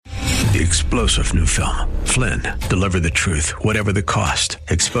The explosive new film, Flynn, deliver the truth, whatever the cost,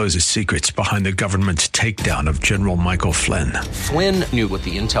 exposes secrets behind the government's takedown of General Michael Flynn. Flynn knew what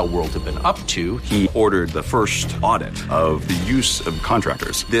the intel world had been up to. He ordered the first audit of the use of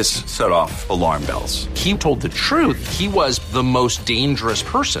contractors. This set off alarm bells. He told the truth. He was the most dangerous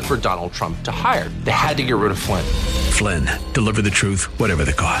person for Donald Trump to hire. They had to get rid of Flynn. Flynn, deliver the truth, whatever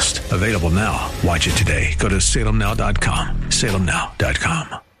the cost. Available now. Watch it today. Go to salemnow.com.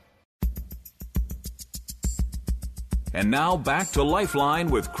 salemnow.com. And now back to Lifeline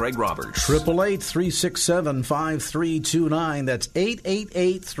with Craig Roberts. 888-367-5329. That's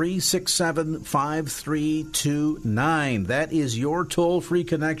 888-367-5329. That is your toll-free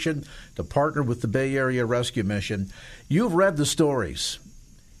connection to partner with the Bay Area Rescue Mission. You've read the stories.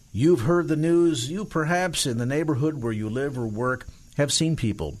 You've heard the news. You perhaps in the neighborhood where you live or work have seen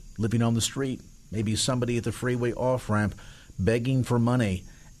people living on the street, maybe somebody at the freeway off-ramp begging for money.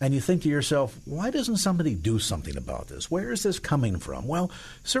 And you think to yourself, why doesn't somebody do something about this? Where is this coming from? Well,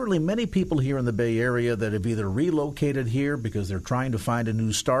 certainly many people here in the Bay Area that have either relocated here because they're trying to find a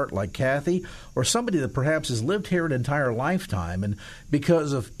new start like Kathy, or somebody that perhaps has lived here an entire lifetime, and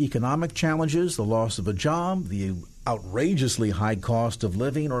because of economic challenges, the loss of a job, the outrageously high cost of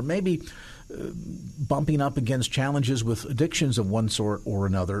living, or maybe bumping up against challenges with addictions of one sort or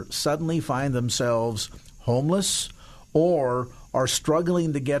another, suddenly find themselves homeless or are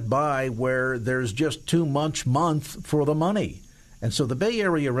struggling to get by where there's just too much month for the money. And so the Bay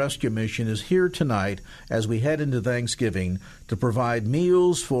Area Rescue Mission is here tonight as we head into Thanksgiving to provide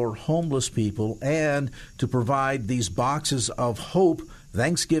meals for homeless people and to provide these boxes of hope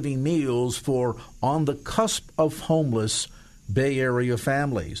Thanksgiving meals for on the cusp of homeless Bay Area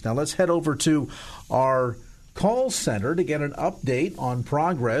families. Now let's head over to our call center to get an update on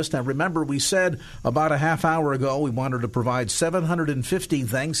progress. Now, remember, we said about a half hour ago we wanted to provide 750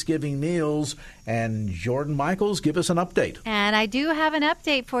 Thanksgiving meals, and Jordan Michaels, give us an update. And I do have an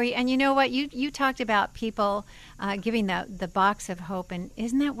update for you. And you know what? You talked about people giving the box of hope, and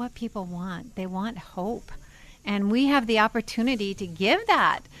isn't that what people want? They want hope. And we have the opportunity to give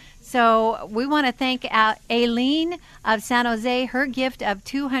that. So we want to thank Aileen of San Jose, her gift of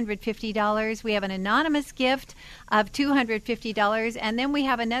 $250. We have an anonymous gift of $250. And then we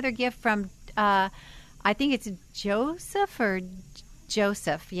have another gift from, I think it's Joseph, of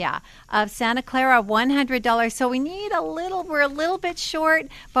Santa Clara, $100. So we need we're a little bit short,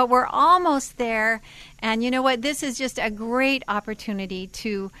 but we're almost there. And you know what? This is just a great opportunity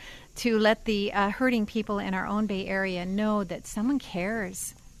to let the hurting people in our own Bay Area know that someone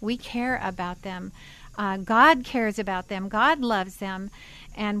cares. We care about them. God cares about them. God loves them.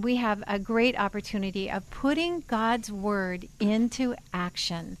 And we have a great opportunity of putting God's word into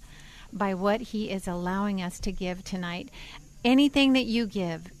action by what he is allowing us to give tonight. Anything that you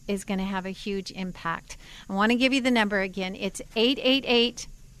give is going to have a huge impact. I want to give you the number again. It's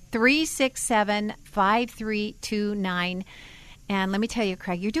 888-367-5329. And let me tell you,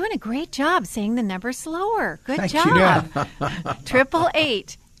 Craig, you're doing a great job saying the number slower. Good job.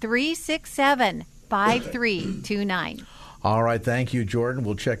 888-367-5329. All right. Thank you, Jordan.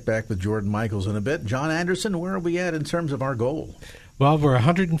 We'll check back with Jordan Michaels in a bit. John Anderson, where are we at in terms of our goal? Well, we're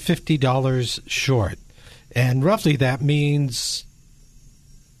 $150 short. And roughly that means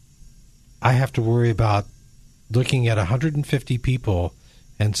I have to worry about looking at 150 people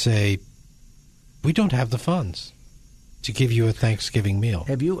and say, we don't have the funds to give you a Thanksgiving meal.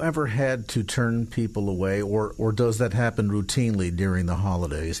 Have you ever had to turn people away, or does that happen routinely during the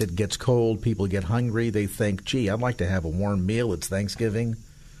holidays? It gets cold, people get hungry, they think, gee, I'd like to have a warm meal, it's Thanksgiving.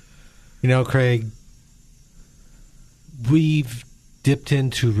 You know, Craig, we'we've dipped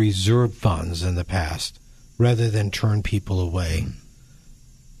into reserve funds in the past rather than turn people away.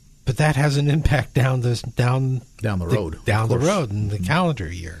 But that has an impact down the road in the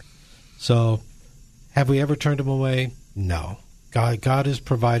calendar year. So have we ever turned them away? No. God has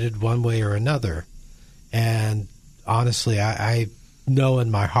provided one way or another. And honestly, I know in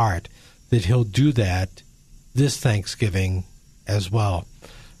my heart that he'll do that this Thanksgiving as well.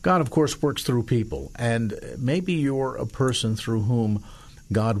 God, of course, works through people. And maybe you're a person through whom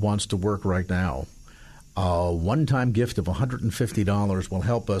God wants to work right now. A one-time gift of $150 will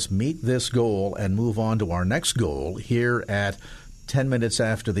help us meet this goal and move on to our next goal here at 10 minutes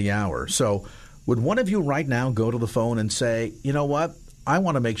after the hour. So would one of you right now go to the phone and say, you know what, I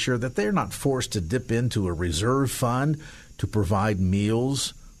want to make sure that they're not forced to dip into a reserve fund to provide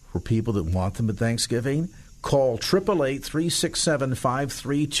meals for people that want them at Thanksgiving? Call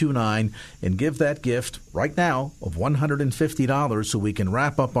 888-367-5329 and give that gift right now of $150 so we can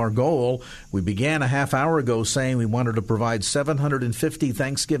wrap up our goal. We began a half hour ago saying we wanted to provide 750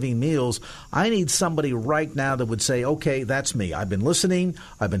 Thanksgiving meals. I need somebody right now that would say, okay, that's me. I've been listening.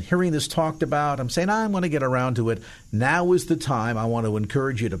 I've been hearing this talked about. I'm saying I'm going to get around to it. Now is the time. I want to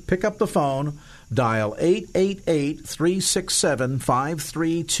encourage you to pick up the phone, dial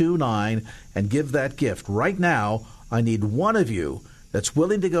 888-367-5329, and give that gift. Right now, I need one of you that's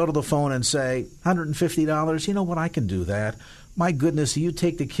willing to go to the phone and say, $150, you know what, I can do that. My goodness, you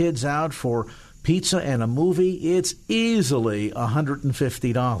take the kids out for pizza and a movie, it's easily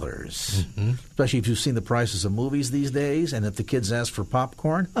 $150. Mm-hmm. Especially if you've seen the prices of movies these days, and if the kids ask for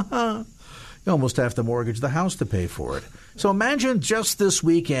popcorn, you almost have to mortgage the house to pay for it. So imagine just this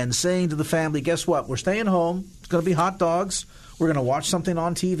weekend saying to the family, guess what, we're staying home, it's going to be hot dogs, we're going to watch something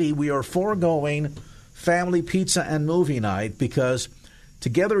on TV, we are foregoing family pizza and movie night because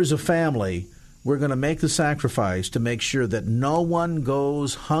together as a family, we're going to make the sacrifice to make sure that no one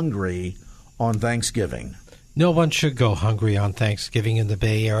goes hungry on Thanksgiving. No one should go hungry on Thanksgiving in the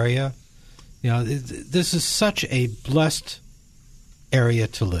Bay Area. You know, this is such a blessed area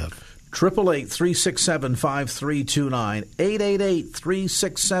to live. 888-367-5329,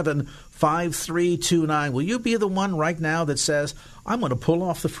 888-367-5329. Will you be the one right now that says, I'm going to pull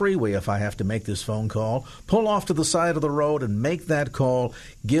off the freeway if I have to make this phone call, pull off to the side of the road and make that call,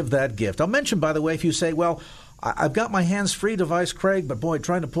 give that gift? I'll mention, by the way, if you say, well, I've got my hands-free device, Craig, but boy,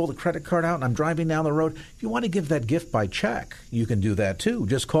 trying to pull the credit card out and I'm driving down the road. If you want to give that gift by check, you can do that too.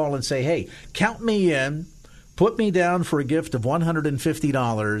 Just call and say, hey, count me in, put me down for a gift of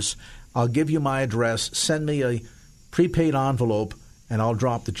 $150. I'll give you my address, send me a prepaid envelope, and I'll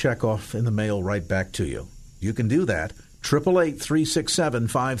drop the check off in the mail right back to you. You can do that.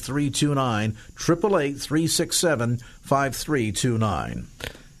 888-367-5329, 888-367-5329.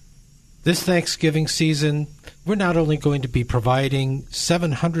 This Thanksgiving season, we're not only going to be providing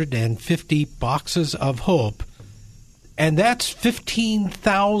 750 boxes of hope, and that's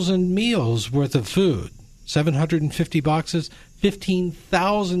 15,000 meals worth of food. 750 boxes,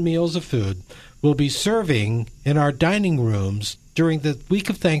 15,000 meals of food we'll be serving in our dining rooms during the week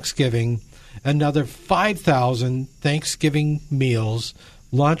of Thanksgiving. Another 5,000 Thanksgiving meals,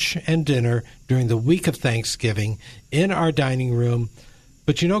 lunch and dinner during the week of Thanksgiving in our dining room.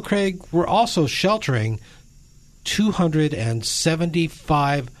 But you know, Craig, we're also sheltering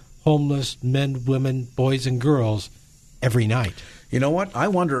 275 homeless men, women, boys, and girls every night. You know what? I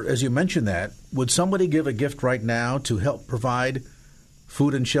wonder, as you mentioned that, would somebody give a gift right now to help provide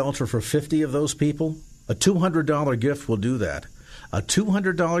food and shelter for 50 of those people? A $200 gift will do that. A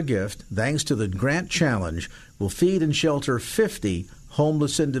 $200 gift, thanks to the Grant Challenge, will feed and shelter 50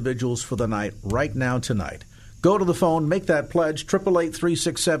 homeless individuals for the night right now tonight. Go to the phone, make that pledge,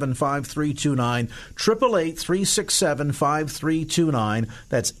 888-367-5329, 888-367-5329.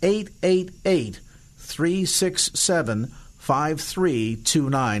 That's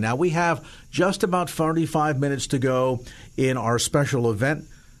 888-367-5329. Now, we have just about 45 minutes to go in our special event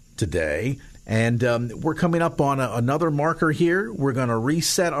today. And we're coming up on another marker here. We're going to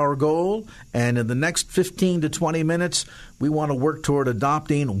reset our goal. And in the next 15 to 20 minutes, we want to work toward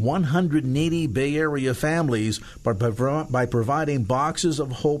adopting 100 needy Bay Area families by providing boxes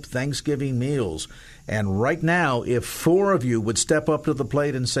of hope Thanksgiving meals. And right now, if 4 of you would step up to the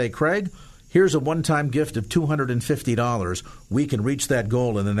plate and say, Craig, here's a one-time gift of $250, we can reach that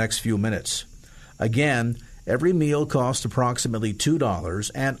goal in the next few minutes. Again, every meal costs approximately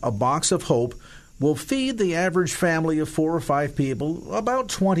 $2, and a box of hope will feed the average family of 4 or 5 people about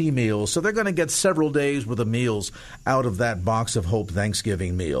 20 meals. So they're going to get several days worth of meals out of that box of hope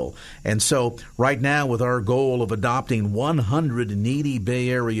Thanksgiving meal. And so right now, with our goal of adopting 100 needy Bay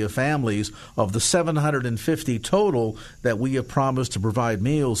Area families of the 750 total that we have promised to provide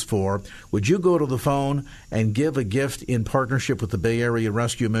meals for, would you go to the phone and give a gift in partnership with the Bay Area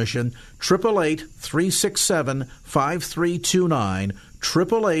Rescue Mission? 888-367-5329,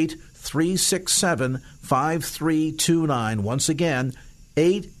 888-367-5329. Once again,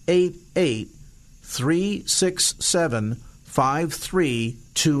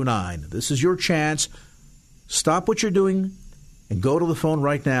 888-367-5329. This is your chance. Stop what you're doing and go to the phone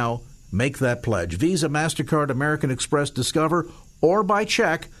right now. Make that pledge. Visa, MasterCard, American Express, Discover, or by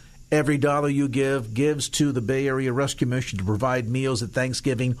check. Every dollar you give gives to the Bay Area Rescue Mission to provide meals at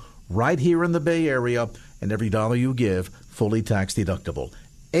Thanksgiving right here in the Bay Area. And every dollar you give, fully tax deductible.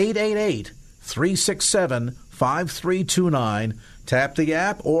 888-367-5329. Tap the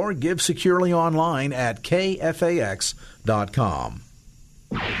app or give securely online at kfax.com.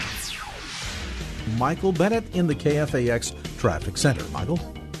 Michael Bennett in the KFAX Traffic Center. Michael?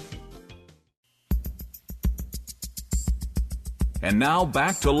 And now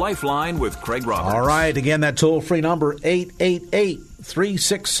back to Lifeline with Craig Roberts. All right, again, that toll-free number,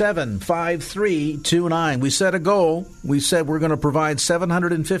 888-367-5329. We set a goal. We said we're going to provide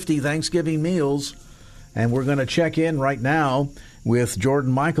 750 Thanksgiving meals, and we're going to check in right now with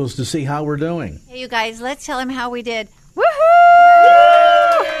Jordan Michaels to see how we're doing. Hey, you guys, let's tell him how we did. Woohoo!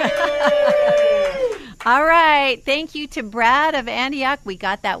 All right. Thank you to Brad of Antioch. We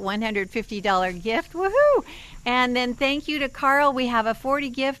got that $150 gift. Woohoo! And then thank you to Carl. We have a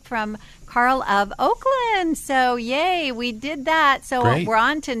 $40 gift from Carl of Oakland. So, yay, we did that. So Great. We're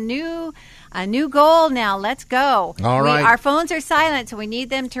on to a new goal now. Let's go. All right. Our phones are silent, so we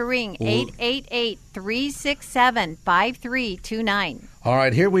need them to ring. 888-367-5329. All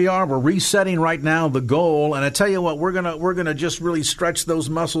right, here we are. We're resetting right now the goal, and I tell you what, we're gonna just really stretch those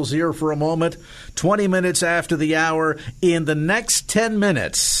muscles here for a moment. 20 minutes after the hour, in the next 10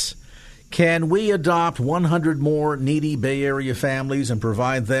 minutes, can we adopt 100 more needy Bay Area families and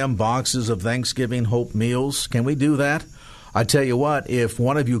provide them boxes of Thanksgiving Hope meals? Can we do that? I tell you what, if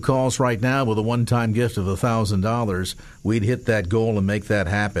one of you calls right now with a one-time gift of $1,000, we'd hit that goal and make that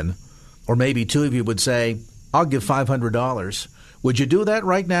happen. Or maybe two of you would say, I'll give $500. Would you do that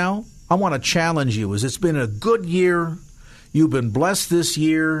right now? I want to challenge you, as it's been a good year. You've been blessed this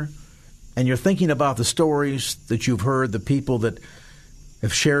year, and you're thinking about the stories that you've heard, the people that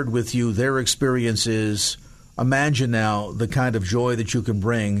have shared with you their experiences. Imagine now the kind of joy that you can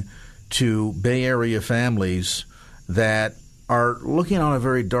bring to Bay Area families that are looking on a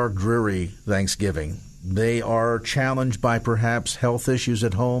very dark, dreary Thanksgiving. They are challenged by perhaps health issues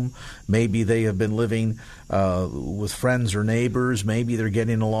at home. Maybe they have been living with friends or neighbors. Maybe they're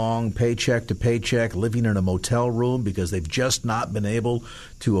getting along paycheck to paycheck, living in a motel room because they've just not been able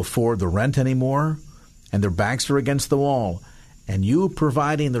to afford the rent anymore, and their backs are against the wall. And you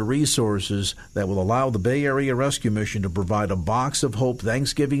providing the resources that will allow the Bay Area Rescue Mission to provide a box of Hope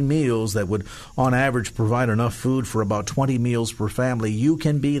Thanksgiving meals that would, on average, provide enough food for about 20 meals per family. You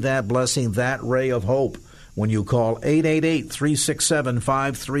can be that blessing, that ray of hope, when you call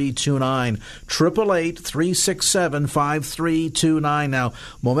 888-367-5329, 888-367-5329. Now,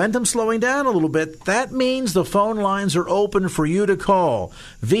 momentum slowing down a little bit. That means the phone lines are open for you to call.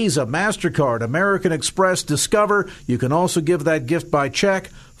 Visa, MasterCard, American Express, Discover. You can also give that gift by check.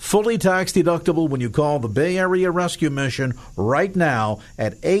 Fully tax deductible when you call the Bay Area Rescue Mission right now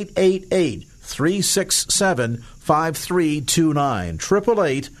at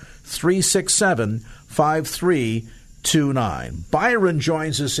 888-367-5329, 888-367-5329. Byron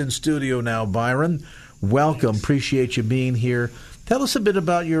joins us in studio now. Byron, welcome. Thanks. Appreciate you being here. Tell us a bit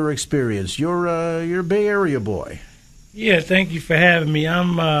about your experience. You're a Bay Area boy. Yeah, thank you for having me.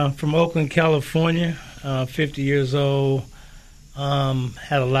 I'm from Oakland, California, 50 years old.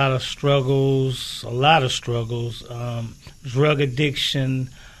 Had a lot of struggles, drug addiction,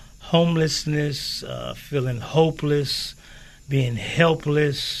 homelessness, feeling hopeless, being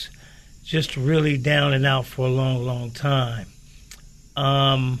helpless, just really down and out for a long, long time.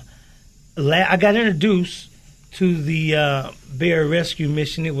 I got introduced to the Bay Area Rescue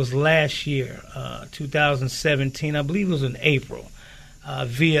Mission. It was last year, 2017. I believe it was in April,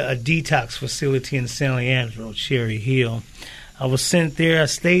 via a detox facility in San Leandro, Cherry Hill. I was sent there. I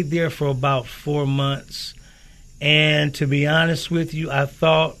stayed there for about 4 months. And to be honest with you, I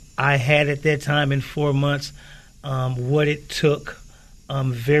thought I had at that time in 4 months what it took.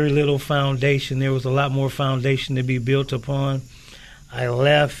 Very little foundation. There was a lot more foundation to be built upon. I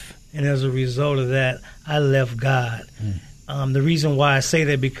left, and as a result of that, I left God. The reason why I say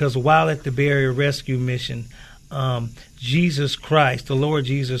that, because while at the Bay Area Rescue Mission, Jesus Christ, the Lord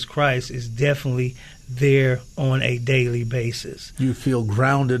Jesus Christ, is definitely there on a daily basis. You feel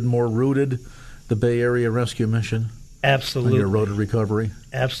grounded, more rooted, the Bay Area Rescue Mission? Absolutely. On your road to recovery?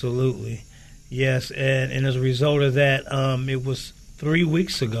 Absolutely. Yes, and as a result of that, it was 3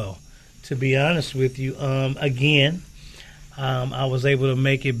 weeks ago, to be honest with you. Again, I was able to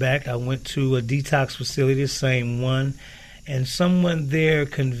make it back. I went to a detox facility, the same one, and someone there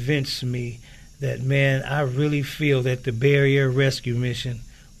convinced me that, man, I really feel that the Bay Area Rescue Mission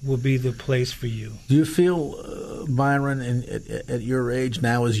will be the place for you. Do you feel, Byron, at your age,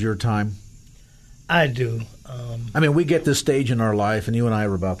 now is your time? I do. I mean, we get this stage in our life, and you and I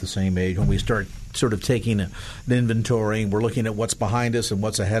are about the same age, when we start sort of taking an inventory, and we're looking at what's behind us and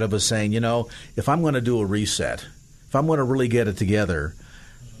what's ahead of us, saying, you know, if I'm going to do a reset, if I'm going to really get it together,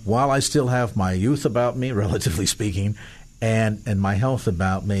 while I still have my youth about me, relatively speaking, and my health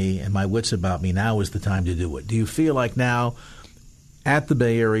about me and my wits about me, now is the time to do it. Do you feel like now at the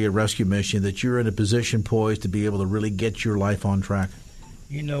Bay Area Rescue Mission that you're in a position poised to be able to really get your life on track?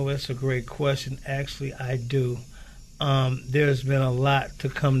 You know, that's a great question. Actually, I do. There's been a lot to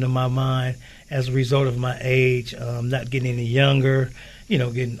come to my mind as a result of my age, not getting any younger,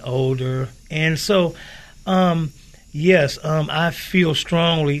 getting older. And so, yes, I feel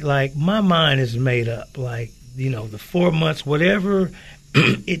strongly like my mind is made up. Like, the 4 months, whatever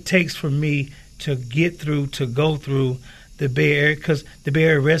it takes for me to go through the Bay Area, because the Bay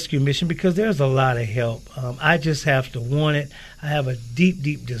Area Rescue Mission, because there's a lot of help. I just have to want it. I have a deep,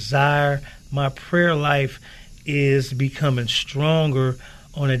 deep desire. My prayer life is becoming stronger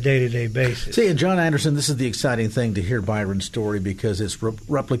on a day-to-day basis. See, and John Anderson, this is the exciting thing to hear Byron's story, because it's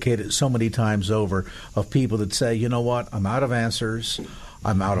replicated so many times over of people that say, you know what, I'm out of answers,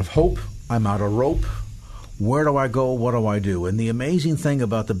 I'm out of hope, I'm out of rope. Where do I go? What do I do? And the amazing thing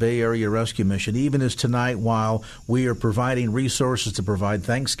about the Bay Area Rescue Mission, even as tonight, while we are providing resources to provide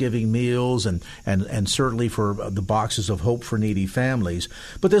Thanksgiving meals and certainly for the boxes of hope for needy families,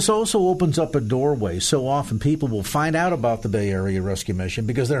 but this also opens up a doorway. So often people will find out about the Bay Area Rescue Mission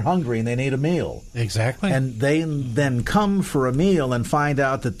because they're hungry and they need a meal. Exactly. And they then come for a meal and find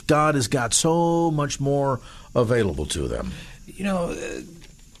out that God has got so much more available to them.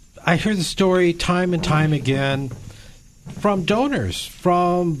 I hear the story time and time again from donors,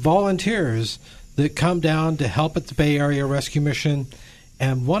 from volunteers that come down to help at the Bay Area Rescue Mission.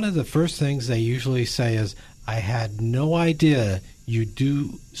 And one of the first things they usually say is, I had no idea you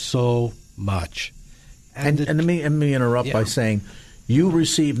do so much. And let me interrupt by saying, you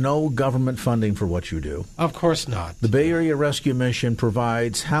receive no government funding for what you do. Of course not. The Bay Area Rescue Mission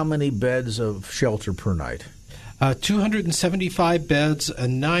provides how many beds of shelter per night? 275 beds a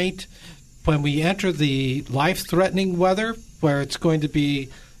night. When we enter the life-threatening weather, where it's going to be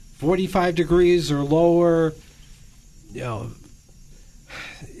 45 degrees or lower,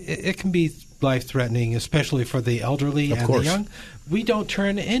 it can be life-threatening, especially for the elderly and the young. We don't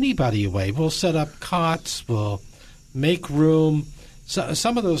turn anybody away. We'll set up cots. We'll make room. So,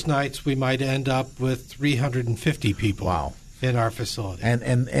 some of those nights we might end up with 350 people. Wow. In our facility.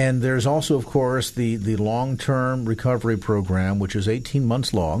 And there's also, of course, the long-term recovery program, which is 18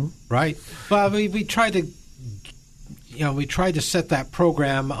 months long. Right. Well, we try to set that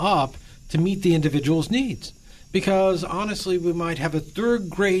program up to meet the individual's needs. Because, honestly, we might have a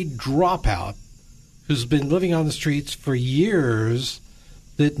third-grade dropout who's been living on the streets for years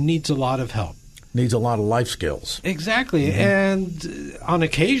that needs a lot of help. Needs a lot of life skills. Exactly. Mm-hmm. And on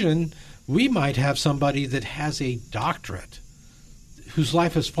occasion, we might have somebody that has a doctorate whose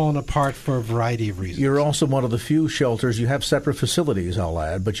life has fallen apart for a variety of reasons. You're also one of the few shelters, you have separate facilities, I'll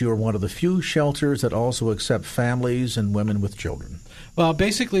add, but you are one of the few shelters that also accept families and women with children. Well,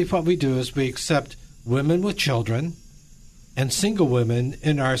 basically what we do is we accept women with children and single women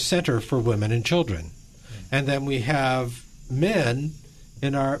in our Center for Women and Children. And then we have men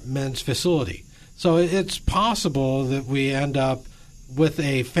in our men's facility. So it's possible that we end up with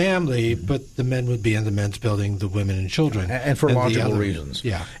a family, but the men would be in the men's building, the women and children. And for logical reasons.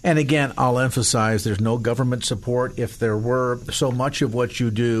 Yeah. And again, I'll emphasize there's no government support. If there were, so much of what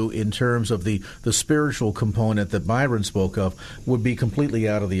you do in terms of the spiritual component that Byron spoke of would be completely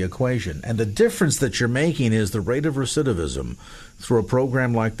out of the equation. And the difference that you're making is the rate of recidivism through a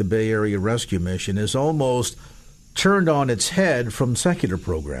program like the Bay Area Rescue Mission is almost turned on its head from secular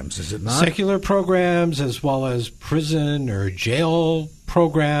programs, is it not? Secular programs as well as prison or jail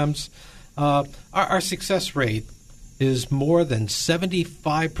programs. Our success rate is more than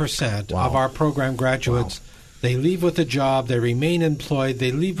 75% of our program graduates. Wow. They leave with a job. They remain employed.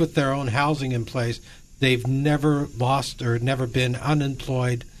 They leave with their own housing in place. They've never lost or never been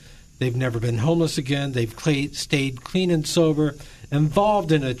unemployed. They've never been homeless again. They've stayed clean and sober,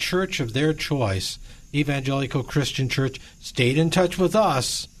 involved in a church of their choice. Evangelical Christian Church, stayed in touch with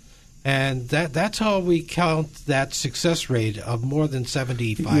us, and that's how we count that success rate of more than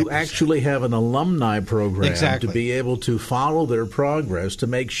 75%. You actually have an alumni program exactly. to be able to follow their progress, to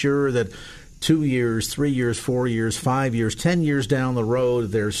make sure that 2 years, 3 years, 4 years, 5 years, 10 years down the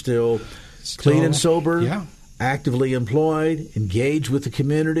road, they're still clean and sober, actively employed, engaged with the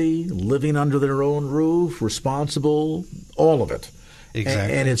community, living under their own roof, responsible, all of it.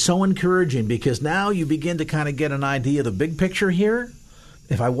 Exactly. And it's so encouraging because now you begin to kind of get an idea of the big picture here.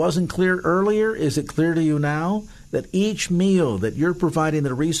 If I wasn't clear earlier, is it clear to you now that each meal that you're providing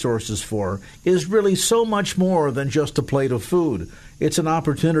the resources for is really so much more than just a plate of food? It's an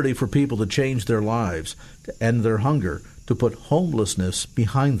opportunity for people to change their lives, to end their hunger, to put homelessness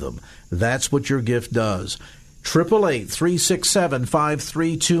behind them. That's what your gift does.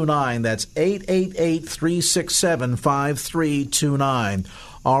 888-367-5329. That's 888-367-5329.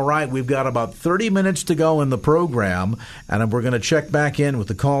 All right, we've got about 30 minutes to go in the program, and we're going to check back in with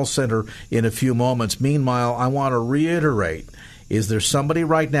the call center in a few moments. Meanwhile, I want to reiterate, is there somebody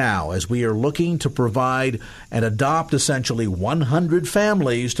right now, as we are looking to provide and adopt essentially 100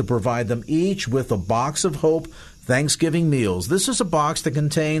 families to provide them each with a Box of Hope Thanksgiving meals. This is a box that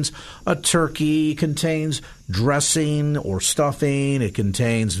contains a turkey, contains dressing or stuffing, it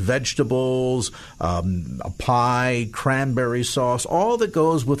contains vegetables, a pie, cranberry sauce, all that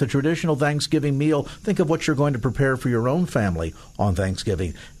goes with a traditional Thanksgiving meal. Think of what you're going to prepare for your own family on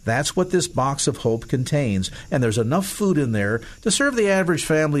Thanksgiving. That's what this Box of Hope contains, and there's enough food in there to serve the average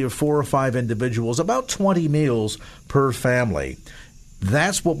family of 4 or 5 individuals, about 20 meals per family.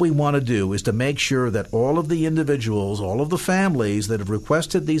 That's what we want to do, is to make sure that all of the individuals, all of the families that have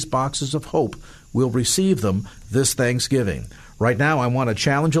requested these Boxes of Hope will receive them this Thanksgiving. Right now, I want to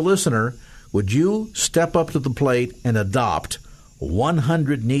challenge a listener. Would you step up to the plate and adopt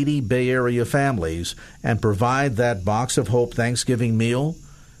 100 needy Bay Area families and provide that Box of Hope Thanksgiving meal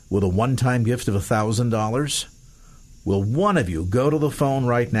with a one-time gift of $1,000? Will one of you go to the phone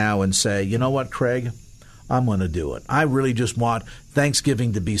right now and say, you know what, Craig? I'm going to do it. I really just want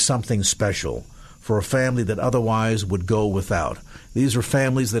Thanksgiving to be something special for a family that otherwise would go without. These are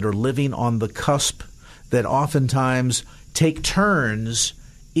families that are living on the cusp, that oftentimes take turns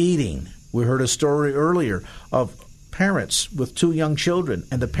eating. We heard a story earlier of parents with 2 young children,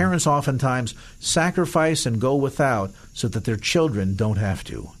 and the parents oftentimes sacrifice and go without so that their children don't have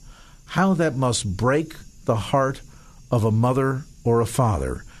to. How that must break the heart of a mother or a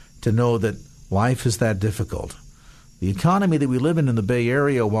father to know that life is that difficult. The economy that we live in the Bay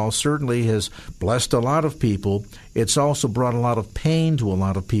Area, while certainly has blessed a lot of people, it's also brought a lot of pain to a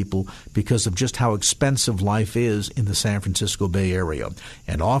lot of people because of just how expensive life is in the San Francisco Bay Area.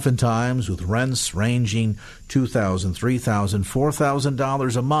 And oftentimes, with rents ranging $2,000, $3,000,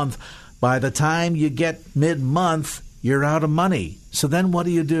 $4,000 a month, by the time you get mid-month, you're out of money. So then what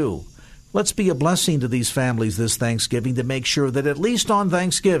do? Let's be a blessing to these families this Thanksgiving to make sure that at least on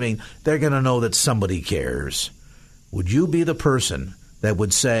Thanksgiving, they're going to know that somebody cares. Would you be the person that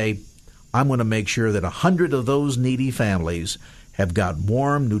would say, I'm going to make sure that 100 of those needy families have got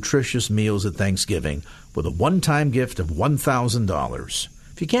warm, nutritious meals at Thanksgiving with a one-time gift of $1,000?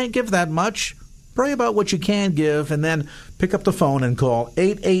 If you can't give that much, pray about what you can give, and then pick up the phone and call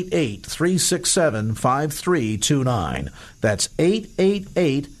 888-367-5329. That's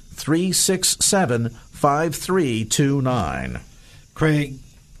 888-367-5329. Craig,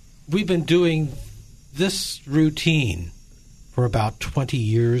 we've been doing this routine for about 20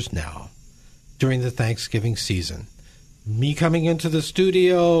 years now during the Thanksgiving season. Me coming into the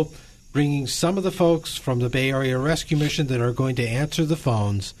studio, bringing some of the folks from the Bay Area Rescue Mission that are going to answer the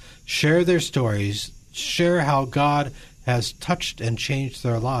phones, share their stories, share how God has touched and changed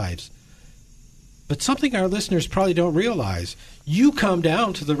their lives. But something our listeners probably don't realize, you come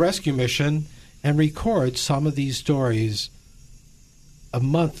down to the rescue mission and record some of these stories a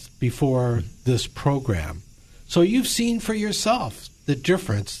month before this program. So you've seen for yourself the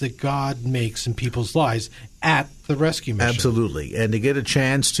difference that God makes in people's lives at the rescue mission. Absolutely. And to get a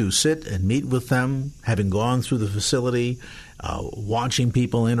chance to sit and meet with them, having gone through the facility, watching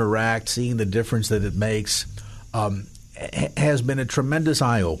people interact, seeing the difference that it makes, has been a tremendous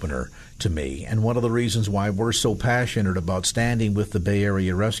eye-opener to me. And one of the reasons why we're so passionate about standing with the Bay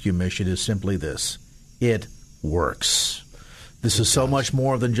Area Rescue Mission is simply this: it works. This is so much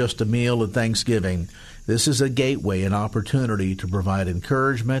more than just a meal at Thanksgiving. This is a gateway, an opportunity to provide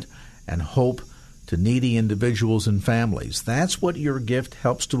encouragement and hope to needy individuals and families. That's what your gift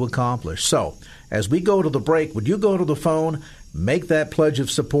helps to accomplish. So, as we go to the break, would you go to the phone, make that pledge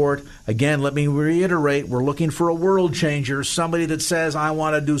of support? Again, let me reiterate, we're looking for a world changer, somebody that says, I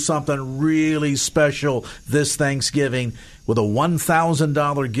want to do something really special this Thanksgiving with a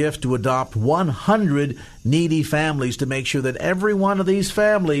 $1,000 gift to adopt 100 needy families to make sure that every one of these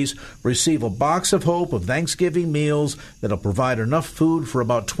families receive a Box of Hope of Thanksgiving meals that'll provide enough food for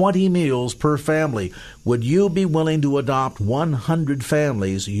about 20 meals per family. Would you be willing to adopt 100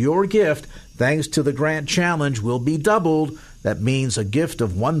 families? Your gift, thanks to the Grant Challenge, will be doubled. That means a gift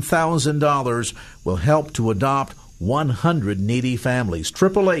of $1,000 will help to adopt 100 needy families.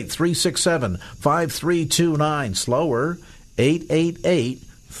 888-367-5329. Slower,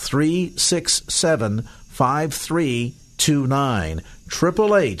 888-367-5329.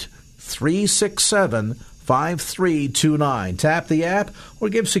 888-367-5329. Tap the app or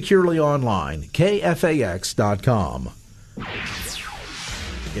give securely online. KFAX.com.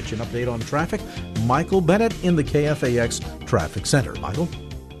 get you an update on traffic. Michael Bennett in the KFAX Traffic Center. Michael?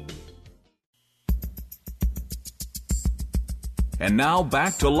 And now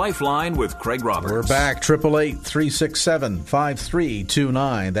back to Lifeline with Craig Roberts. We're back.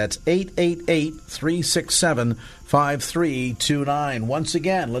 888-367-5329. That's 888-367-5329. Once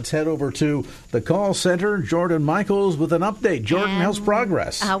again, let's head over to the call center. Jordan Michaels with an update. Jordan, how's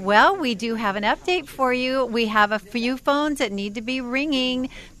progress? Well, we do have an update for you. We have a few phones that need to be ringing.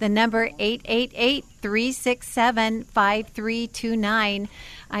 The number 888-367-5329.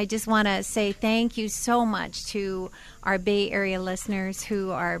 I just want to say thank you so much to our Bay Area listeners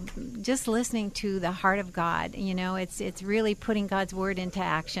who are just listening to the heart of God. You know, it's really putting God's word into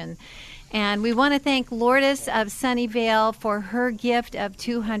action. And we want to thank Lourdes of Sunnyvale for her gift of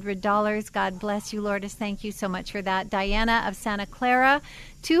 $200. God bless you, Lourdes. Thank you so much for that. Diana of Santa Clara,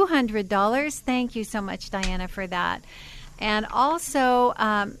 $200. Thank you so much, Diana, for that. And also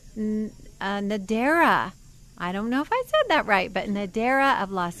Nadera. I don't know if I said that right, but Nadera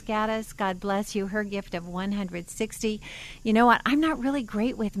of Los Gatos, God bless you, her gift of $160. You know what? I'm not really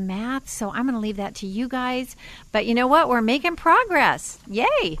great with math, so I'm going to leave that to you guys. But you know what? We're making progress.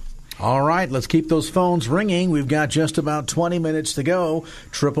 Yay. All right, let's keep those phones ringing. We've got just about 20 minutes to go.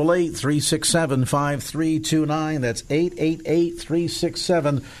 888-367-5329. That's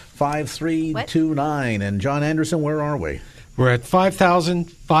 888-367-5329. And John Anderson, where are we? We're at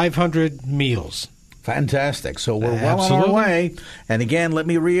 5,500 meals. Fantastic. So we're well on our way. And again, let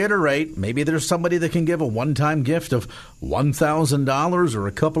me reiterate, maybe there's somebody that can give a one-time gift of $1,000 or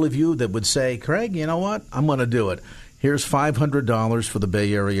a couple of you that would say, Craig, you know what? I'm going to do it. Here's $500 for the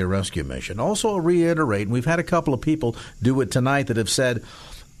Bay Area Rescue Mission. Also, I'll reiterate, and we've had a couple of people do it tonight that have said,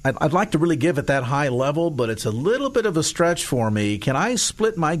 I'd like to really give at that high level, but it's a little bit of a stretch for me. Can I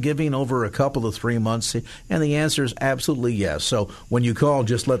split my giving over a couple of 3 months? And the answer is absolutely yes. So when you call,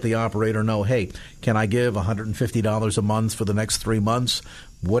 just let the operator know, hey, can I give $150 a month for the next 3 months?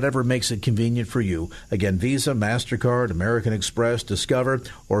 Whatever makes it convenient for you. Again, Visa, MasterCard, American Express, Discover,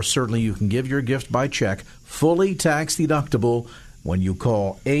 or certainly you can give your gift by check, fully tax deductible, when you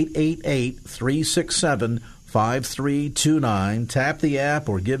call 888-367-5329. Tap the app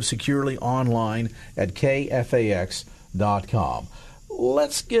or give securely online at kfax.com.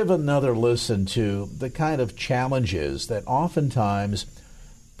 Let's give another listen to the kind of challenges that oftentimes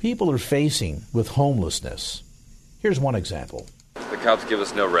people are facing with homelessness. Here's one example. The cops give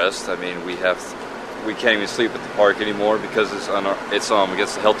us no rest. I mean, we can't even sleep at the park anymore because it's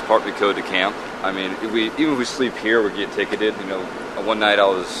against the health department code to camp. I mean, even if we sleep here, we're getting ticketed. You know, one night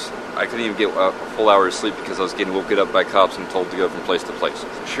I couldn't even get a full hour of sleep because I was getting woken up by cops and told to go from place to place.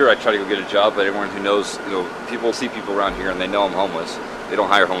 Sure, I try to go get a job, but everyone who knows, people see people around here and they know I'm homeless. They don't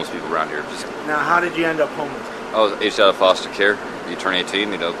hire homeless people around here. Now, how did you end up homeless? I was aged out of foster care. You turn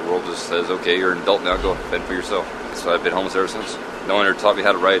 18, the world just says, okay, you're an adult now, go fend for yourself. So I've been homeless ever since. No one ever taught me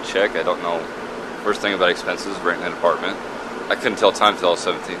how to write a check. I don't know. First thing about expenses, renting an apartment. I couldn't tell time until I was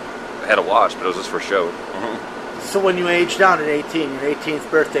 17. I had a watch, but it was just for show. So when you aged out at 18, your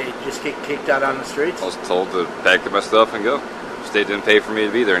 18th birthday, you just get kicked out on the streets? I was told to pack up my stuff and go. State didn't pay for me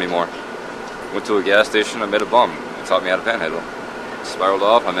to be there anymore. Went to a gas station, I met a bum. He taught me how to panhandle. Spiraled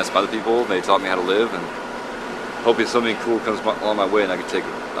off, I met some other people, they taught me how to live, and hoping something cool comes along my way and I can take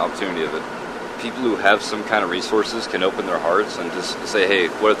an opportunity of it. People who have some kind of resources can open their hearts and just say, hey,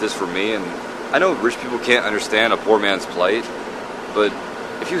 what if this for me? And I know rich people can't understand a poor man's plight, but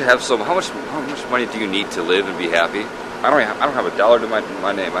if you have some, how much money do you need to live and be happy? I don't have a dollar to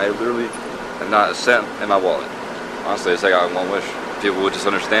my name. I literally have not a cent in my wallet. Honestly, it's like I got one wish. People would just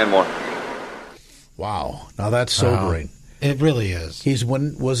understand more. Wow. Now that's sobering. It really is. He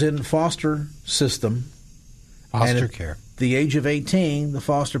was in foster system. Foster care. At the age of 18, the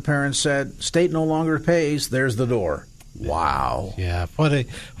foster parents said, state no longer pays, there's the door. Wow. Yeah,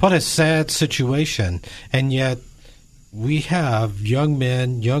 what a sad situation. And yet we have young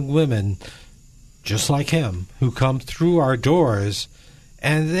men, young women, just like him, who come through our doors,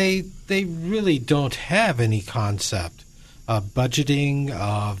 and they really don't have any concept of budgeting,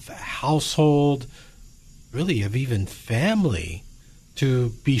 of household, really of even family, to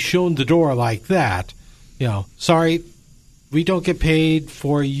be shown the door like that. Sorry, we don't get paid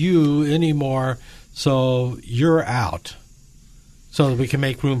for you anymore, so you're out, so that we can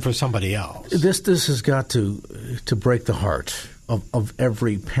make room for somebody else. This has got to break the heart of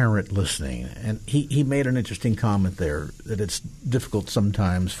every parent listening. And he made an interesting comment there, that it's difficult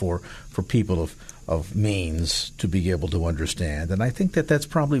sometimes for people of means to be able to understand. And I think that's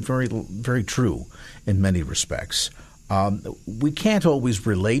probably very, very true in many respects. We can't always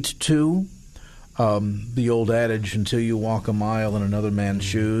relate to the old adage, until you walk a mile in another man's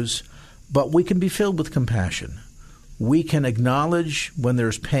shoes. But we can be filled with compassion. We can acknowledge when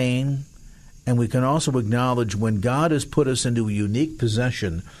there's pain, and we can also acknowledge when God has put us into a unique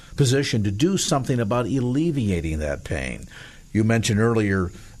position to do something about alleviating that pain. You mentioned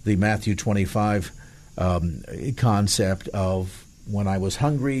earlier the Matthew 25 concept of, when I was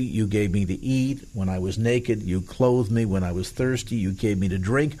hungry, you gave me to eat. When I was naked, you clothed me. When I was thirsty, you gave me to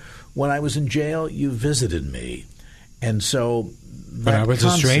drink. When I was in jail, you visited me. And so when I was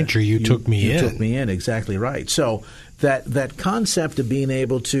a stranger, you took me in. You took me in, exactly right. So that concept of being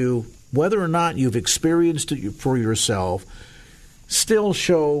able to, whether or not you've experienced it for yourself, still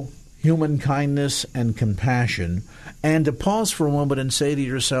show human kindness and compassion, and to pause for a moment and say to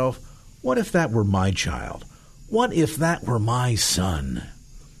yourself, what if that were my child? What if that were my son?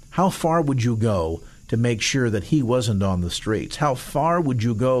 How far would you go to make sure that he wasn't on the streets? How far would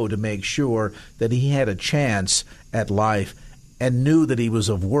you go to make sure that he had a chance at life and knew that he was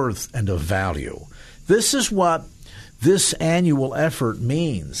of worth and of value? This is what this annual effort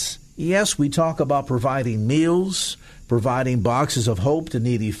means. Yes, we talk about providing meals, providing boxes of hope to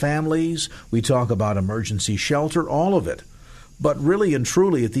needy families. We talk about emergency shelter, all of it. But really and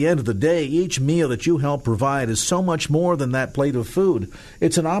truly, at the end of the day, each meal that you help provide is so much more than that plate of food.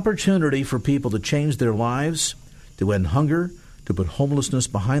 It's an opportunity for people to change their lives, to end hunger, to put homelessness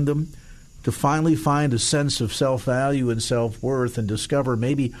behind them, to finally find a sense of self-value and self-worth, and discover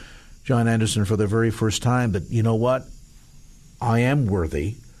maybe, John Anderson, for the very first time, that, you know what, I am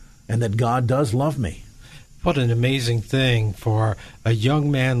worthy, and that God does love me. What an amazing thing for a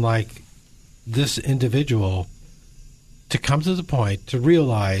young man like this individual to come to the point to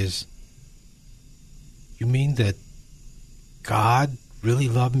realize, you mean that God really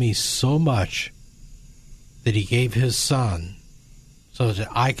loved me so much that he gave his son so that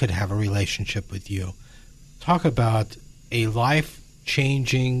I could have a relationship with you? Talk about a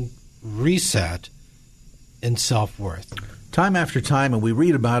life-changing reset in self-worth. Time after time, and we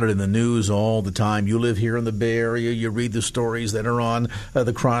read about it in the news all the time. You live here in the Bay Area, you read the stories that are on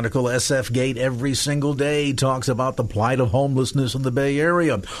the Chronicle. SF Gate every single day talks about the plight of homelessness in the Bay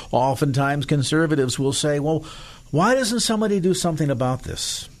Area. Oftentimes conservatives will say, well, why doesn't somebody do something about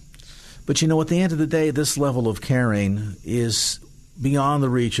this? But you know, at the end of the day, this level of caring is beyond the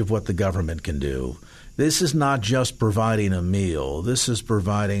reach of what the government can do. This is not just providing a meal. This is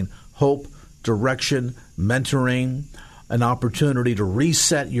providing hope, direction, mentoring, an opportunity to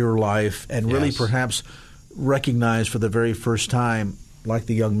reset your life and really perhaps recognize for the very first time, like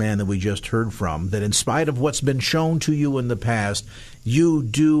the young man that we just heard from, that in spite of what's been shown to you in the past, you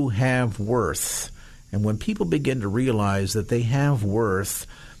do have worth. And when people begin to realize that they have worth,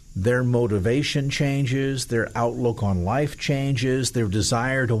 their motivation changes, their outlook on life changes, their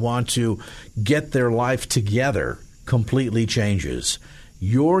desire to want to get their life together completely changes.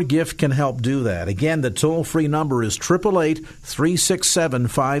 Your gift can help do that. Again, the toll-free number is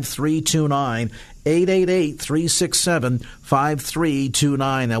 888-367-5329,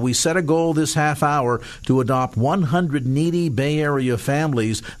 888-367-5329. Now, we set a goal this half hour to adopt 100 needy Bay Area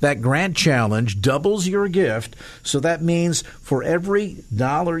families. That grant challenge doubles your gift, so that means for every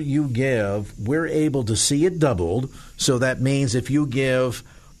dollar you give, we're able to see it doubled. So that means if you give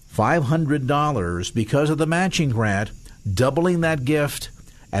 $500 because of the matching grant, doubling that gift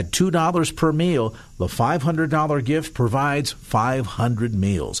at $2 per meal, the $500 gift provides 500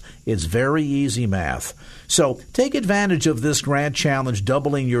 meals. It's very easy math. So take advantage of this grant challenge,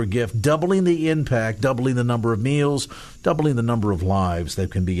 doubling your gift, doubling the impact, doubling the number of meals, doubling the number of lives that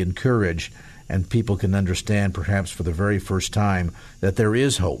can be encouraged, and people can understand perhaps for the very first time that there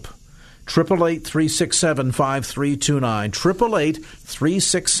is hope. 888-367-5329,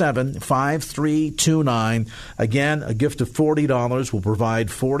 888-367-5329. Again, a gift of $40 will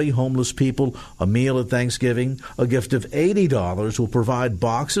provide 40 homeless people a meal at Thanksgiving. A gift of $80 will provide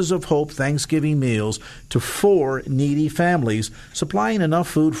boxes of hope Thanksgiving meals to 4 needy families, supplying enough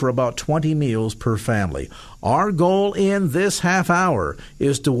food for about 20 meals per family. Our goal in this half hour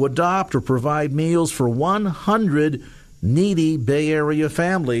is to adopt or provide meals for 100 needy Bay Area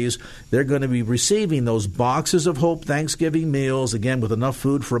families. They're going to be receiving those boxes of hope Thanksgiving meals, again, with enough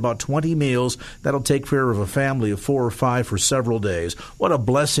food for about 20 meals. That'll take care of a family of 4 or 5 for several days. What a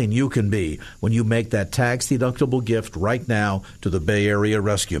blessing you can be when you make that tax-deductible gift right now to the Bay Area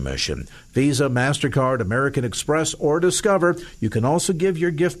Rescue Mission. Visa, MasterCard, American Express, or Discover. You can also give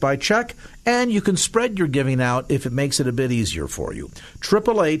your gift by check, and you can spread your giving out if it makes it a bit easier for you.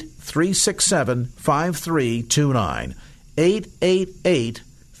 888-367-5329.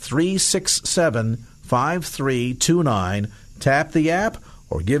 888-367-5329. Tap the app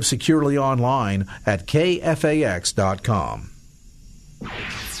or give securely online at kfax.com.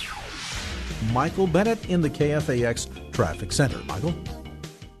 Michael Bennett in the KFAX Traffic Center. Michael?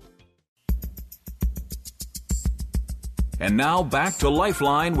 And now back to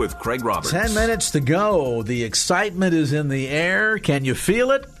Lifeline with Craig Roberts. 10 minutes to go. The excitement is in the air. Can you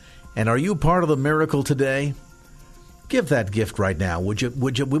feel it? And are you part of the miracle today? Give that gift right now, would you?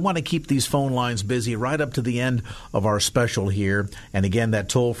 We want to keep these phone lines busy right up to the end of our special here. And again, that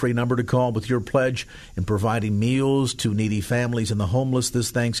toll-free number to call with your pledge in providing meals to needy families and the homeless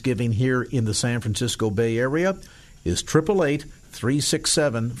this Thanksgiving here in the San Francisco Bay Area is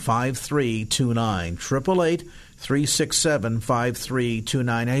 888-367-5329.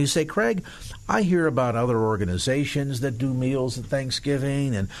 888-367-5329. Now you say, Craig, I hear about other organizations that do meals at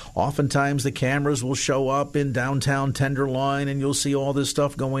Thanksgiving, and oftentimes the cameras will show up in downtown Tenderloin and you'll see all this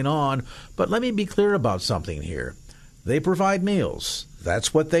stuff going on. But let me be clear about something here. They provide meals.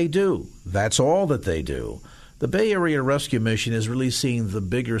 That's what they do. That's all that they do. The Bay Area Rescue Mission is really seeing the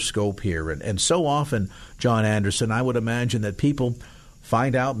bigger scope here. And so often, John Anderson, I would imagine that people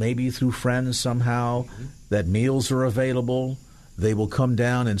find out maybe through friends somehow that meals are available. They will come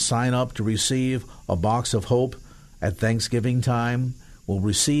down and sign up to receive a box of hope at Thanksgiving time, will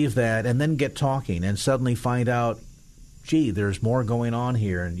receive that, and then get talking and suddenly find out, gee, there's more going on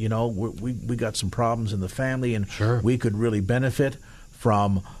here. And, you know, we got some problems in the family, and we could really benefit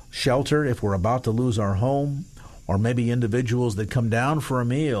from shelter if we're about to lose our home, or maybe individuals that come down for a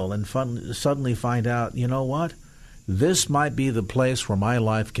meal and suddenly find out, you know what, this might be the place where my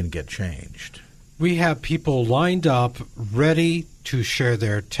life can get changed. We have people lined up ready to share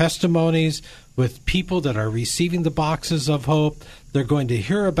their testimonies with people that are receiving the boxes of hope. They're going to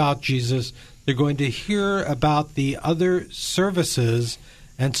hear about Jesus. They're going to hear about the other services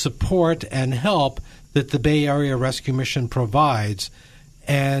and support and help that the Bay Area Rescue Mission provides.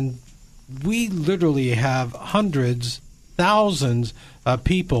 And we literally have hundreds, thousands of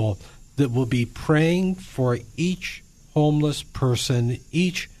people that will be praying for each homeless person,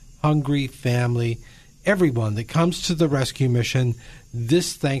 each hungry family, everyone that comes to the rescue mission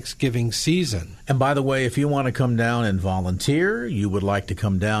this Thanksgiving season. And by the way, if you want to come down and volunteer, you would like to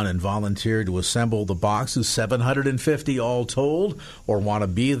come down and volunteer to assemble the boxes, 750 all told, or want to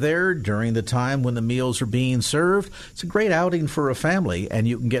be there during the time when the meals are being served, it's a great outing for a family, and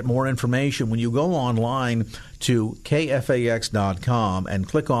you can get more information when you go online to kfax.com and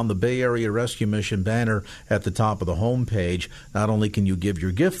click on the Bay Area Rescue Mission banner at the top of the homepage. Not only can you give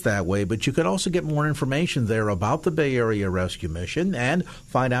your gift that way, but you can also get more information there about the Bay Area Rescue Mission and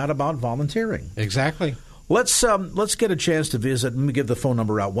find out about volunteering. Exactly. Let's get a chance to visit. Let me give the phone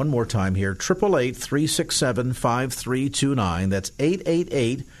number out one more time here. 888-367-5329. That's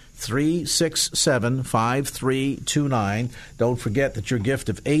 888-367-5329. Don't forget that your gift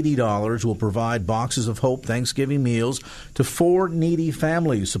of $80 will provide boxes of hope Thanksgiving meals to 4 needy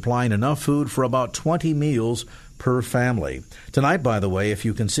families, supplying enough food for about 20 meals per family. Tonight, by the way, if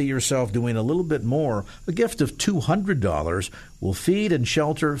you can see yourself doing a little bit more, a gift of $200 will feed and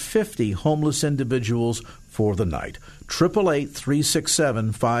shelter 50 homeless individuals for the night.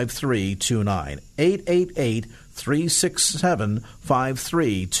 888-367-5329.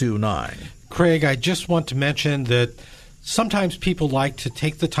 888-367-5329. Craig, I just want to mention that sometimes people like to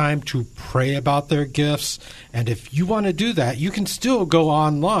take the time to pray about their gifts, and if you want to do that, you can still go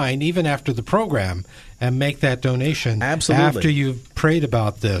online even after the program and make that donation. Absolutely. After you've prayed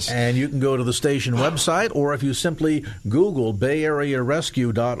about this. And you can go to the station website, or if you simply Google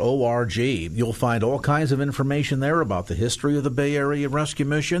BayAreaRescue.org, you'll find all kinds of information there about the history of the Bay Area Rescue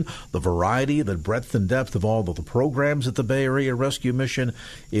Mission, the variety, the breadth and depth of all of the programs that the Bay Area Rescue Mission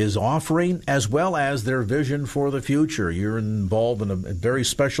is offering, as well as their vision for the future. You're involved in a very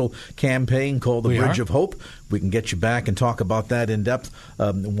special campaign called the Bridge of Hope. We can get you back and talk about that in depth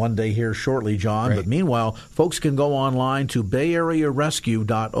one day here shortly, John. Right. But meanwhile, folks can go online to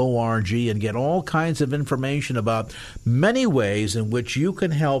BayAreaRescue.org and get all kinds of information about many ways in which you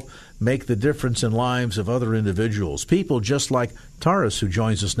can help make the difference in lives of other individuals. People just like Taurus, who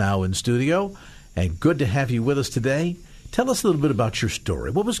joins us now in studio. And good to have you with us today. Tell us a little bit about your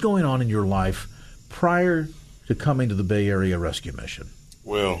story. What was going on in your life prior to coming to the Bay Area Rescue Mission?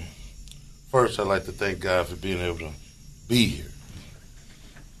 Well, first, I'd like to thank God for being able to be here,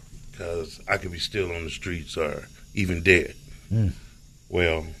 because I could be still on the streets or even dead.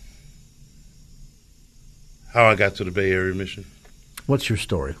 Well, how I got to the Bay Area Mission? What's your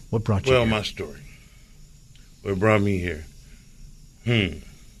story? What brought you here? Well, my story. What brought me here?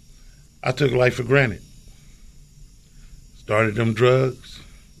 I took life for granted. Started them drugs,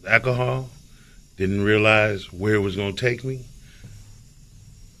 alcohol, didn't realize where it was going to take me.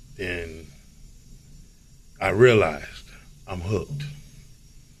 then I realized I'm hooked.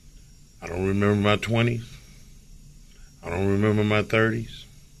 I don't remember my 20s. I don't remember my 30s.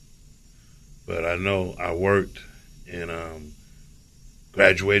 But I know I worked and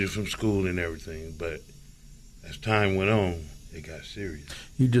graduated from school and everything. But as time went on, it got serious.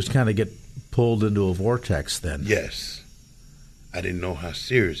 You just kind of get pulled into a vortex then. Yes. I didn't know how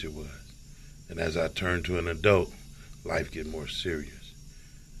serious it was. And as I turned to an adult, life get more serious.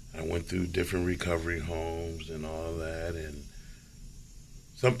 I went through different recovery homes and all that, and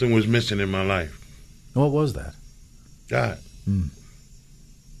something was missing in my life. What was that? God.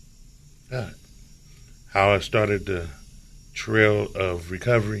 God. How I started the trail of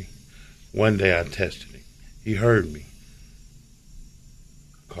recovery, one day I tested him. He heard me.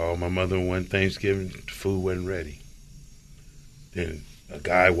 I called my mother one Thanksgiving, the food wasn't ready. Then a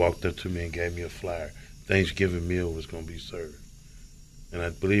guy walked up to me and gave me a flyer. Thanksgiving meal was going to be served. And I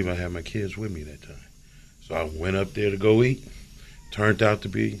believe I had my kids with me that time. So I went up there to go eat. Turned out to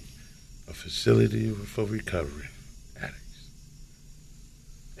be a facility for recovery addicts.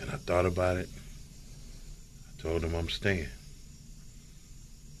 And I thought about it. I told them I'm staying.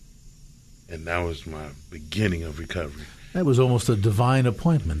 And that was my beginning of recovery. That was almost a divine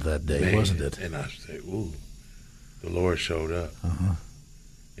appointment that day, Man, wasn't it? And I said, ooh, the Lord showed up.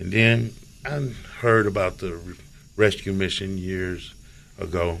 And then I heard about the rescue mission years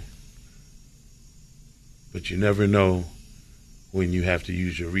ago. But you never know when you have to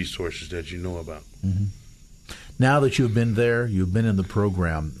use your resources that you know about. Now that you've been there, you've been in the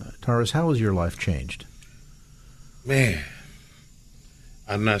program, Taurus, how has your life changed? Man,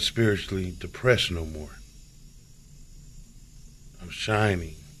 I'm not spiritually depressed no more. I'm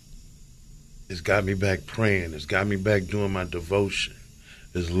shining. It's got me back praying. It's got me back doing my devotion.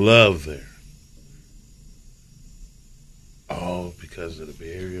 There's love there. All because of the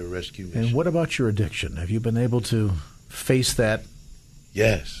Bay Area Rescue Mission. And what about your addiction? Have you been able to face that?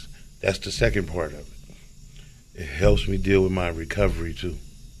 Yes, that's the second part of it. It helps me deal with my recovery, too.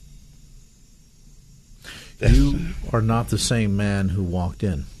 You are not the same man who walked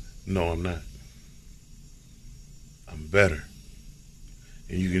in. No, I'm not. I'm better.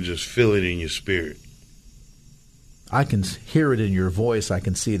 And you can just feel it in your spirit. I can hear it in your voice. I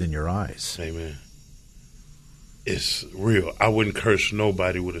can see it in your eyes. Amen. It's real. I wouldn't curse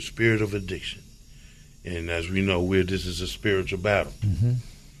nobody with a spirit of addiction. And as we know, this is a spiritual battle.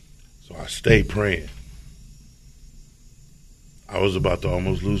 So I stay praying. I was about to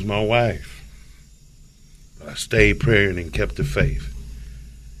almost lose my wife. But I stayed praying and kept the faith.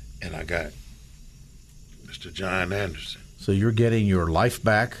 And I got Mr. John Anderson. So you're getting your life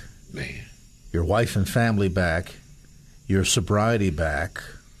back, Man. your wife and family back, your sobriety back.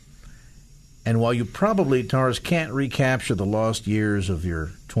 And while you probably, Taurus, can't recapture the lost years of your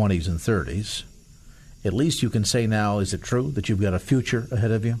 20s and 30s, at least you can say now, is it true that you've got a future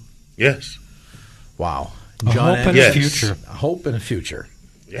ahead of you? Yes. Wow. A hope and a future. A hope and a future.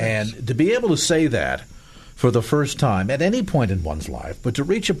 Yes. And to be able to say that for the first time at any point in one's life, but to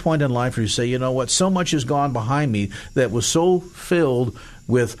reach a point in life where you say, you know what, so much has gone behind me that was so filled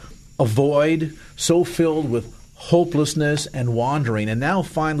with a void, so filled with hopelessness and wandering, and now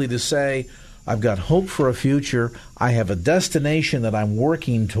finally to say, I've got hope for a future. I have a destination that I'm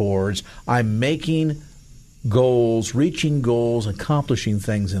working towards. I'm making goals, reaching goals, accomplishing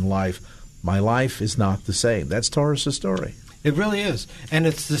things in life. My life is not the same. That's Taurus' story. It really is. And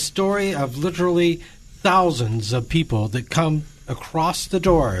it's the story of literally thousands of people that come across the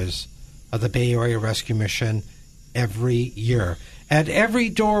doors of the Bay Area Rescue Mission every year. At every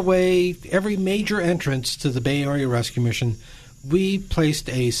doorway, every major entrance to the Bay Area Rescue Mission, we placed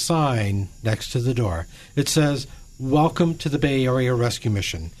a sign next to the door. It says, "Welcome to the Bay Area Rescue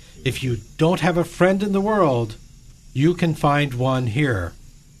Mission. If you don't have a friend in the world, you can find one here."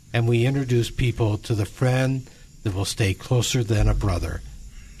 And we introduce people to the friend that will stay closer than a brother,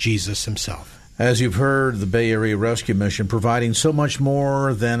 Jesus himself. As you've heard, the Bay Area Rescue Mission providing so much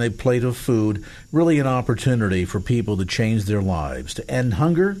more than a plate of food, really an opportunity for people to change their lives, to end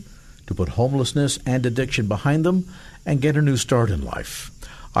hunger, to put homelessness and addiction behind them, and get a new start in life.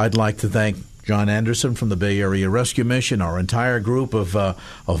 I'd like to thank John Anderson from the Bay Area Rescue Mission, our entire group of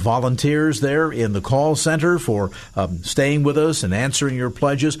volunteers there in the call center for staying with us and answering your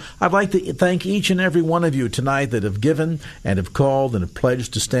pledges. I'd like to thank each and every one of you tonight that have given and have called and have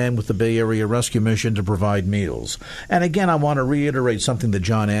pledged to stand with the Bay Area Rescue Mission to provide meals. And again, I want to reiterate something that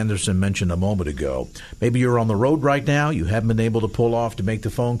John Anderson mentioned a moment ago. Maybe you're on the road right now. You haven't been able to pull off to make the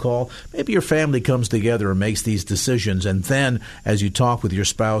phone call. Maybe your family comes together and makes these decisions. And then as you talk with your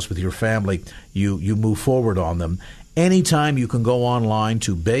spouse, with your family, you move forward on them. Anytime you can go online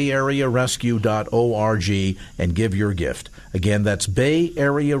to bayarearescue.org and give your gift. Again, that's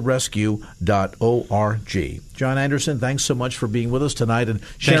bayarearescue.org. John Anderson, thanks so much for being with us tonight and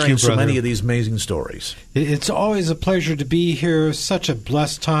sharing so many of these amazing stories. It's always a pleasure to be here. Such a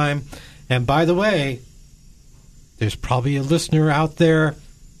blessed time. And by the way, there's probably a listener out there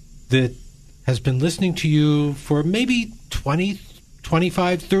that has been listening to you for maybe 20,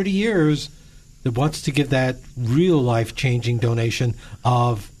 25, 30 years that wants to give that real life-changing donation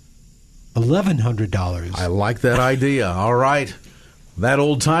of $1,100. I like that idea. All right. That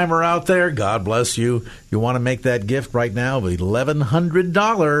old-timer out there, God bless you. You want to make that gift right now of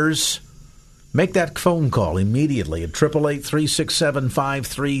 $1,100. Make that phone call immediately at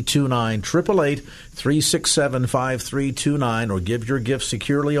 888-367-5329, 888-367-5329, or give your gift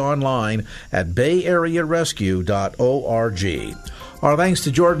securely online at bayarearescue.org. Our thanks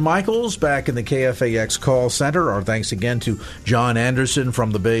to Jordan Michaels back in the KFAX call center. Our thanks again to John Anderson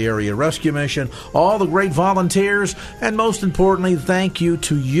from the Bay Area Rescue Mission, all the great volunteers, and most importantly, thank you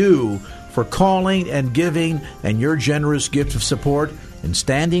to you for calling and giving and your generous gift of support in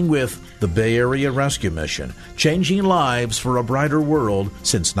standing with the Bay Area Rescue Mission, changing lives for a brighter world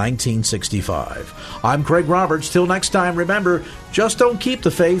since 1965. I'm Craig Roberts. Till next time, remember, just don't keep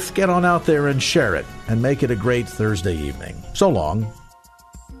the faith. Get on out there and share it, and make it a great Thursday evening. So long.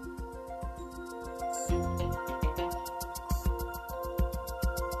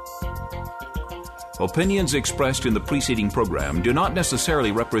 Opinions expressed in the preceding program do not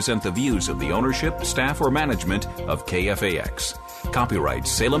necessarily represent the views of the ownership, staff, or management of KFAX. Copyright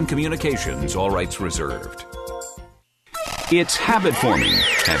Salem Communications, all rights reserved. It's habit forming.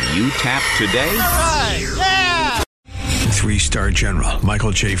 Have you tapped today? All right, yeah! 3-star General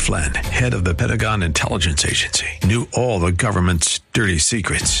Michael J. Flynn, head of the Pentagon Intelligence Agency, knew all the government's dirty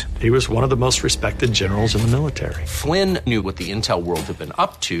secrets. He was one of the most respected generals in the military. Flynn knew what the intel world had been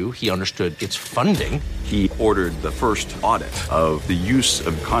up to. He understood its funding. He ordered the first audit of the use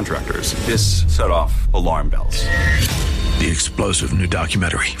of contractors. This set off alarm bells. The explosive new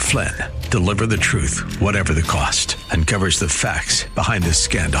documentary, Flynn, Deliver the Truth, Whatever the Cost, uncovers the facts behind this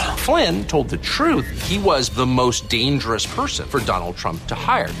scandal. Flynn told the truth. He was the most dangerous person for Donald Trump to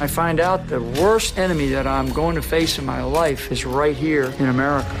hire. I find out the worst enemy that I'm going to face in my life is right here in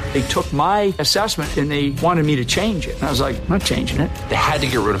America. They took my assessment and they wanted me to change it. And I was like, I'm not changing it. They had to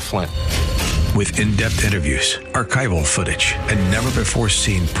get rid of Flynn. With in-depth interviews, archival footage, and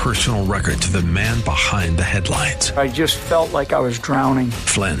never-before-seen personal records of the man behind the headlines. I just felt like I was drowning.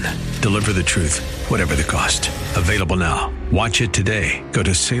 Flynn, Deliver the Truth, Whatever the Cost. Available now. Watch it today. Go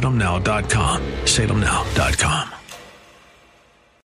to salemnow.com. salemnow.com.